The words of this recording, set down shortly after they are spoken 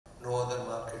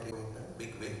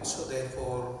big way. So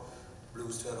therefore,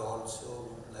 bluestar also,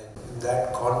 like in that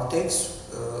context,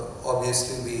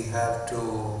 obviously we have to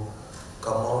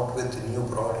come out with new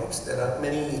products. There are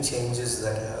many changes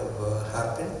that have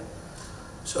happened.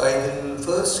 So I will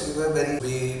first give a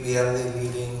we are the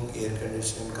leading air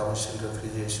conditioning commercial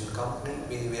refrigeration company.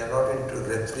 We are not into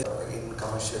in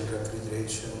commercial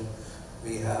refrigeration.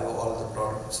 We have all the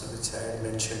products which I had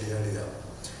mentioned earlier.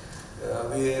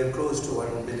 We are close to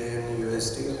 1 billion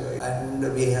USD, and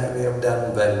we have done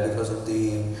well because of the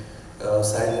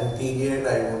silent period.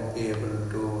 I won't be able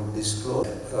to disclose.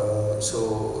 So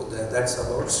that's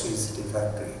about Sri City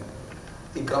Factory.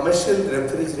 The commercial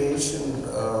refrigeration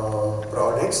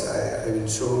products, I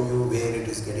will show you where it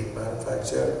is getting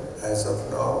manufactured as of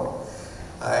now.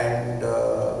 And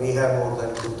we have more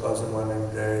than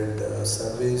 2,100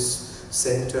 service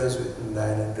centers within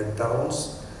 900 towns,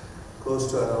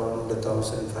 close to around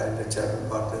 1,500 channel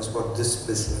partners for this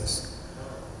business.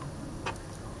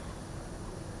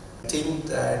 I think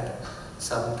that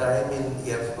sometime in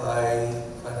FY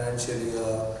financial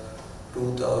year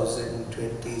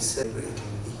 2027,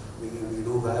 we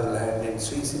do have land in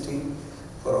Sri City.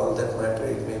 For all that matter,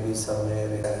 it may be somewhere.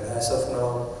 As of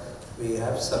now, we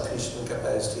have sufficient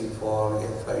capacity for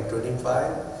FY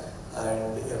 25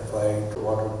 and FY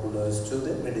water coolers to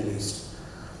the Middle East.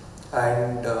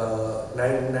 And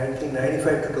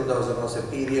 1995 to 2000 was a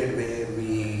period where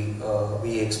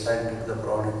we expanded the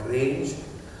product range.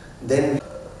 Then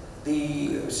the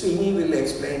Srini will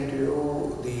explain to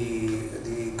you the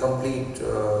complete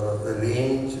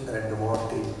range and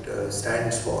what it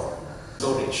stands for.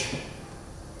 Storage.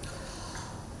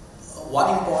 One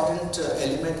important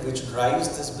element which drives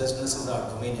this business is our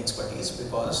domain expertise,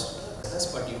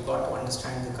 but you've got to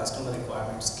understand the customer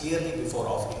requirements clearly before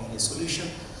offering any solution.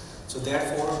 So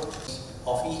therefore,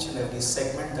 of each and every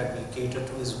segment that we cater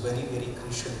to is very, very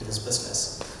crucial in this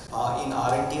business. In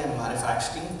R&D and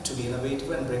manufacturing, to be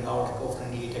innovative and bring out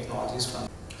eco-friendly technologies from.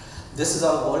 This is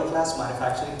our world-class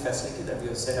manufacturing facility that we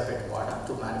have set up at Wada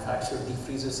to manufacture deep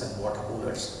freezers and water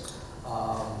coolers.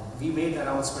 We made an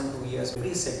announcement 2 years,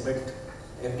 every segment,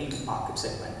 every market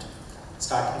segment,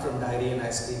 starting from dairy and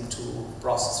ice cream to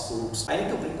processed foods. I need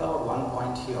to bring out one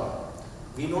point here.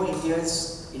 We know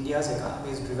India's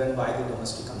economy is driven by the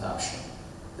domestic consumption.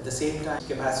 At the same time,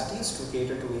 capacities to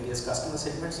cater to various customer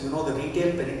segments. You know, the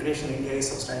retail penetration in India is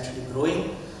substantially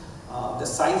growing. The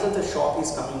size of the shop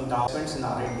is coming down. In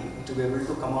R&D to be able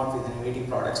to come out with innovative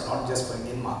products, not just for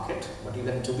Indian market, but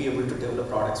even to be able to develop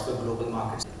products for global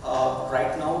markets.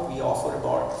 Right now, we offer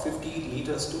about 50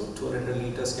 liters to 200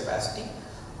 liters capacity,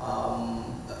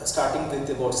 starting with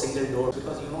about single door,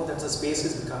 because you know that the space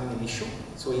is becoming an issue.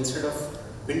 So instead of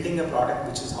building a product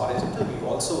which is horizontal, we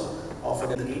also offer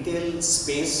the retail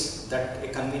space that a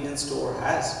convenience store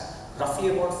has. Roughly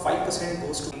about 5%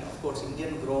 goes to, of course,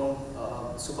 Indian grown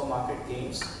supermarket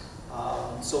games.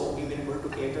 So we've been able to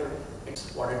cater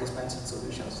water dispensing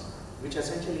solutions, which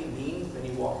essentially mean when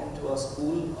you walk into a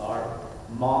school or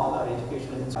mall or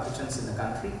educational institutions in the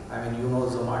country, I mean, you know,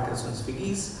 Zomatos and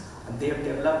Swiggy's, and they have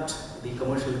developed the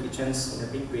commercial kitchens in a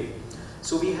big way.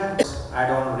 So we have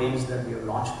add-on range that we have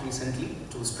launched recently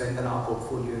to strengthen our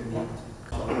portfolio in the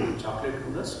chocolate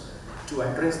coolers to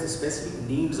address the specific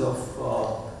needs of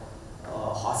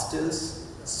hostels,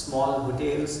 small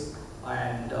hotels,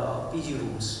 and PG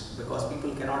rooms, because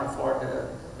people cannot afford a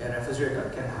refrigerator,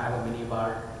 can have a mini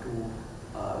bar to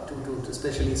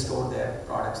especially store their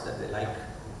products that they like.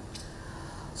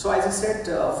 So as I said,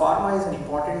 pharma is an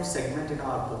important segment in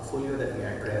our portfolio that we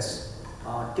address.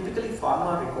 Typically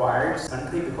pharma requires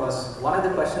country, because one of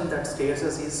the questions that stares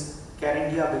us is, can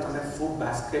India become a food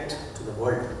basket to the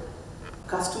world?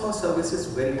 Customer service is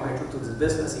very vital to this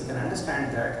business. You can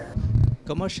understand that.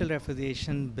 Commercial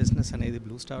refrigeration business అనేది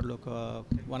bluestarలో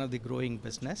one of the growing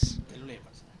business.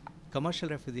 Commercial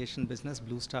refrigeration business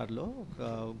బ్లూస్టార్లో ఒక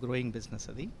growing business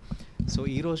అది. So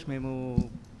ఈరోజు మేము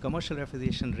commercial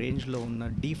refrigeration రేంజ్లో ఉన్న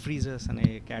deep freezers అనే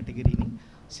కేటగిరీని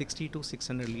 60 to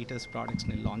 600 litres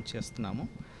ప్రోడక్ట్స్ని launch చేస్తున్నాము.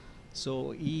 So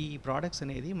ఈ ప్రోడక్ట్స్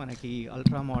అనేది మనకి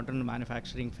అల్ట్రా మోడర్న్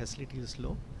మ్యానుఫ్యాక్చరింగ్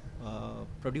ఫెసిలిటీస్లో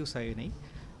ప్రొడ్యూస్ అయినాయి.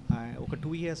 ఒక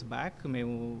 2 years బ్యాక్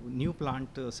మేము న్యూ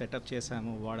ప్లాంట్ సెటప్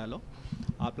చేసాము వాడాలో.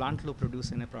 ఆ ప్లాంట్లో ప్రొడ్యూస్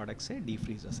అయిన ప్రోడక్ట్సే డీప్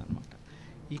ఫ్రీజర్స్ అనమాట.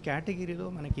 ఈ కేటగిరీలో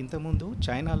మనకి ఇంతకుముందు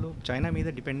చైనా మీద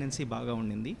డిపెండెన్సీ బాగా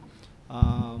ఉండింది.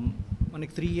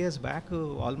 మనకి 3 years బ్యాక్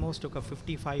ఆల్మోస్ట్ ఒక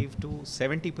 55 to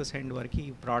 70% వరకు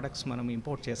ప్రోడక్ట్స్ మనం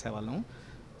ఇంపోర్ట్ చేసేవాళ్ళం.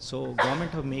 So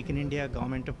government of make in India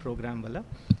government programme వల్ల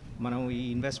మనం ఈ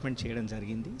ఇన్వెస్ట్మెంట్ చేయడం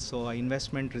జరిగింది. సో ఆ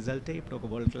ఇన్వెస్ట్మెంట్ రిజల్టే ఇప్పుడు ఒక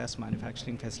world class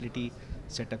manufacturing facility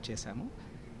setup చేశాము.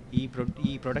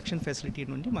 ఈ ప్రొడక్షన్ ఫెసిలిటీ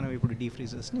నుండి మనం ఇప్పుడు డీప్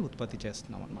ఫ్రీజర్స్ని ఉత్పత్తి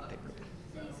చేస్తున్నాం అన్నమాట. ఇప్పుడు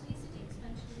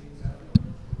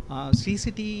శ్రీ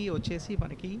సిటీ వచ్చేసి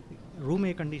మనకి రూమ్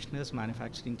ఎయిర్ కండిషనర్స్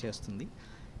మ్యానుఫ్యాక్చరింగ్ చేస్తుంది.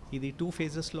 ఇది 2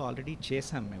 ఫేజెస్లో ఆల్రెడీ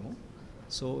చేసాం మేము.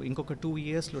 సో ఇంకొక 2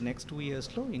 ఇయర్స్లో, నెక్స్ట్ 2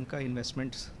 ఇయర్స్లో ఇంకా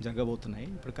ఇన్వెస్ట్మెంట్స్ జరగబోతున్నాయి.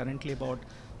 ఇప్పుడు కరెంట్లీ అబౌట్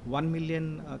 1 మిలియన్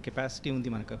కెపాసిటీ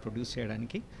ఉంది మనకు ప్రొడ్యూస్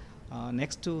చేయడానికి.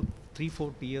 నెక్స్ట్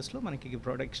 3-4 ఇయర్స్లో మనకి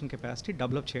ప్రొడక్షన్ కెపాసిటీ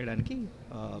డెవలప్ చేయడానికి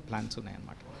ప్లాన్స్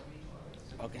ఉన్నాయన్నమాట.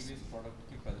 ఓకే,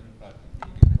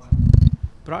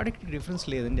 ప్రోడక్ట్ డిఫరెన్స్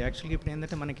లేదండి. యాక్చువల్గా ఇప్పుడు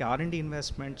ఏంటంటే మనకి R&D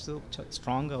ఇన్వెస్ట్మెంట్స్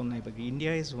స్ట్రాంగ్గా ఉన్నాయి.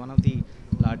 India is one of the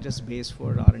largest base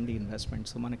for R&D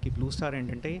investments. మనకి బ్లూస్టార్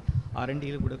ఏంటంటే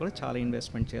R&Dలో కూడా చాలా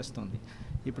ఇన్వెస్ట్మెంట్ చేస్తుంది.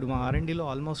 ఇప్పుడు మా R&Dలో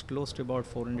almost close to about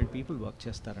 400 people work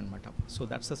చేస్తారనమాట. So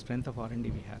that's the strength of R&D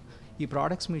we have. ఈ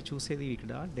ప్రోడక్ట్స్ మీరు చూసేది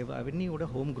ఇక్కడ అవన్నీ కూడా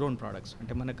హోమ్ గ్రోన్ ప్రోడక్ట్స్,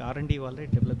 అంటే మనకు R&D వాళ్ళే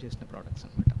డెవలప్ చేసిన ప్రోడక్ట్స్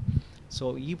అనమాట. సో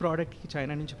ఈ ప్రోడక్ట్కి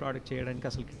చైనా నుంచి ప్రోడక్ట్ చేయడానికి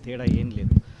అసలు తేడా ఏం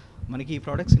లేదు. మనకి ఈ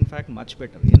ప్రోడక్ట్స్ ఇన్ఫ్యాక్ట్ మచ్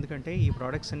బెటర్, ఎందుకంటే ఈ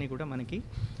ప్రోడక్ట్స్ అన్నీ కూడా మనకి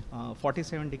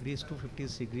 47 డిగ్రీస్ టు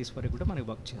 50 డిగ్రీస్ వరకు కూడా మనకి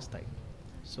వర్క్ చేస్తాయి.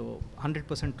 సో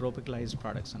 100% ట్రోపికలైజ్డ్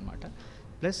ప్రోడక్ట్స్ అనమాట.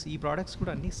 ప్లస్ ఈ ప్రోడక్ట్స్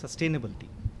కూడా అన్ని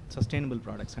సస్టైనబుల్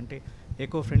ప్రోడక్ట్స్, అంటే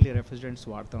ఎకో ఫ్రెండ్లీ రెఫ్రిజరెంట్స్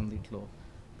వాడతాం దీంట్లో.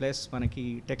 ప్లస్ మనకి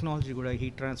టెక్నాలజీ కూడా,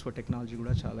 హీట్ ట్రాన్స్ఫర్ టెక్నాలజీ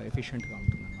కూడా చాలా ఎఫిషియెంట్గా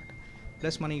ఉంటుందన్నమాట.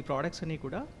 ప్లస్ మన ఈ ప్రోడక్ట్స్ అన్నీ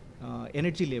కూడా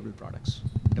ఎనర్జీ లేబుల్ ప్రోడక్ట్స్,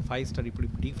 అంటే 5 స్టార్, ఇప్పుడు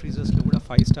డీప్ ఫ్రీజర్స్లో కూడా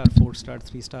 5 స్టార్, 4 స్టార్,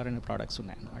 3 స్టార్ అనే ప్రోడక్ట్స్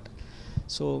ఉన్నాయన్నమాట.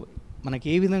 సో మనకి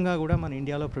ఏ విధంగా కూడా మన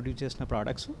ఇండియాలో ప్రొడ్యూస్ చేసిన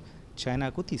ప్రోడక్ట్స్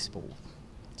చైనాకు తీసిపోవు.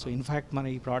 సో ఇన్ఫ్యాక్ట్ మన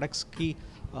ఈ ప్రోడక్ట్స్కి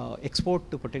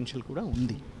ఎక్స్పోర్ట్ పొటెన్షియల్ కూడా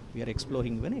ఉంది. We are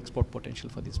exploring even export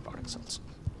potential for these products also.